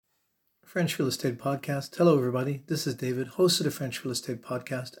French Real Estate Podcast. Hello, everybody. This is David, host of the French Real Estate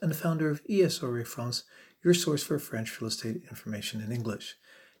Podcast and the founder of E70 France, your source for French real estate information in English.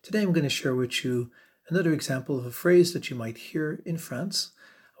 Today, I'm going to share with you another example of a phrase that you might hear in France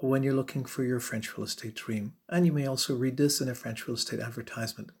when you're looking for your French real estate dream. And you may also read this in a French real estate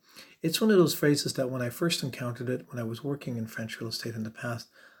advertisement. It's one of those phrases that when I first encountered it, when I was working in French real estate in the past,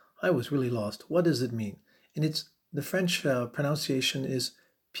 I was really lost. What does it mean? And the French pronunciation is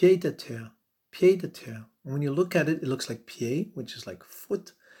pied à terre, pied à terre. And when you look at it, it looks like pied, which is like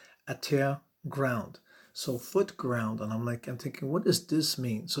foot, à terre, ground. So foot, ground. And I'm thinking, what does this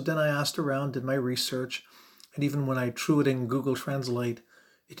mean? So then I asked around, did my research, and even when I threw it in Google Translate,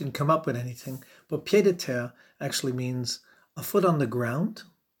 it didn't come up with anything. But pied à terre actually means a foot on the ground.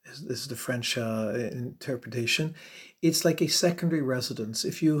 This is the French interpretation. It's like a secondary residence.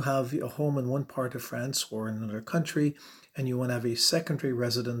 If you have a home in one part of France or in another country, and you want to have a secondary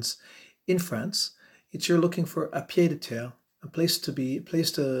residence in France, you're looking for a pied à terre, a place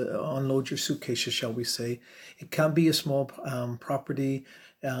to unload your suitcases, shall we say. It can be a small property.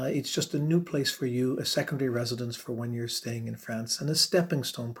 It's just a new place for you, a secondary residence for when you're staying in France, and a stepping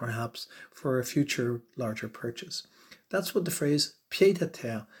stone perhaps for a future larger purchase. That's what the phrase pied à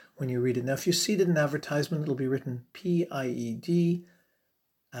terre, when you read it. Now, if you see it in an advertisement, it'll be written P-I-E-D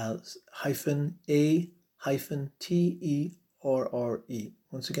hyphen A hyphen T-E-R-R-E.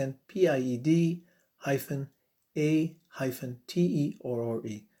 Once again, P-I-E-D hyphen A hyphen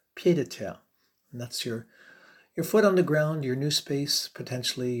T-E-R-R-E. Pied à terre. And that's your foot on the ground, your new space,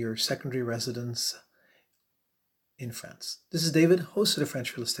 potentially your secondary residence in France. This is David, host of the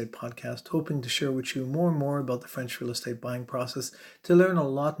French Real Estate Podcast, hoping to share with you more and more about the French real estate buying process. To learn a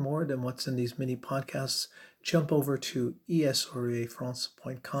lot more than what's in these mini podcasts, jump over to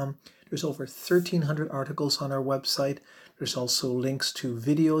e70france.com. There's over 1,300 articles on our website. There's also links to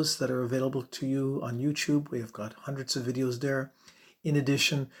videos that are available to you on YouTube. We have got hundreds of videos there. In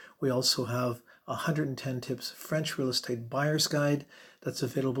addition, we also have 110 Tips French Real Estate Buyer's Guide that's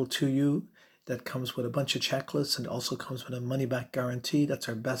available to you. That comes with a bunch of checklists and also comes with a money-back guarantee. That's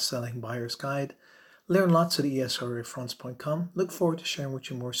our best-selling buyer's guide. Learn lots at e70france.com. Look forward to sharing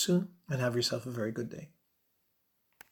with you more soon, and have yourself a very good day.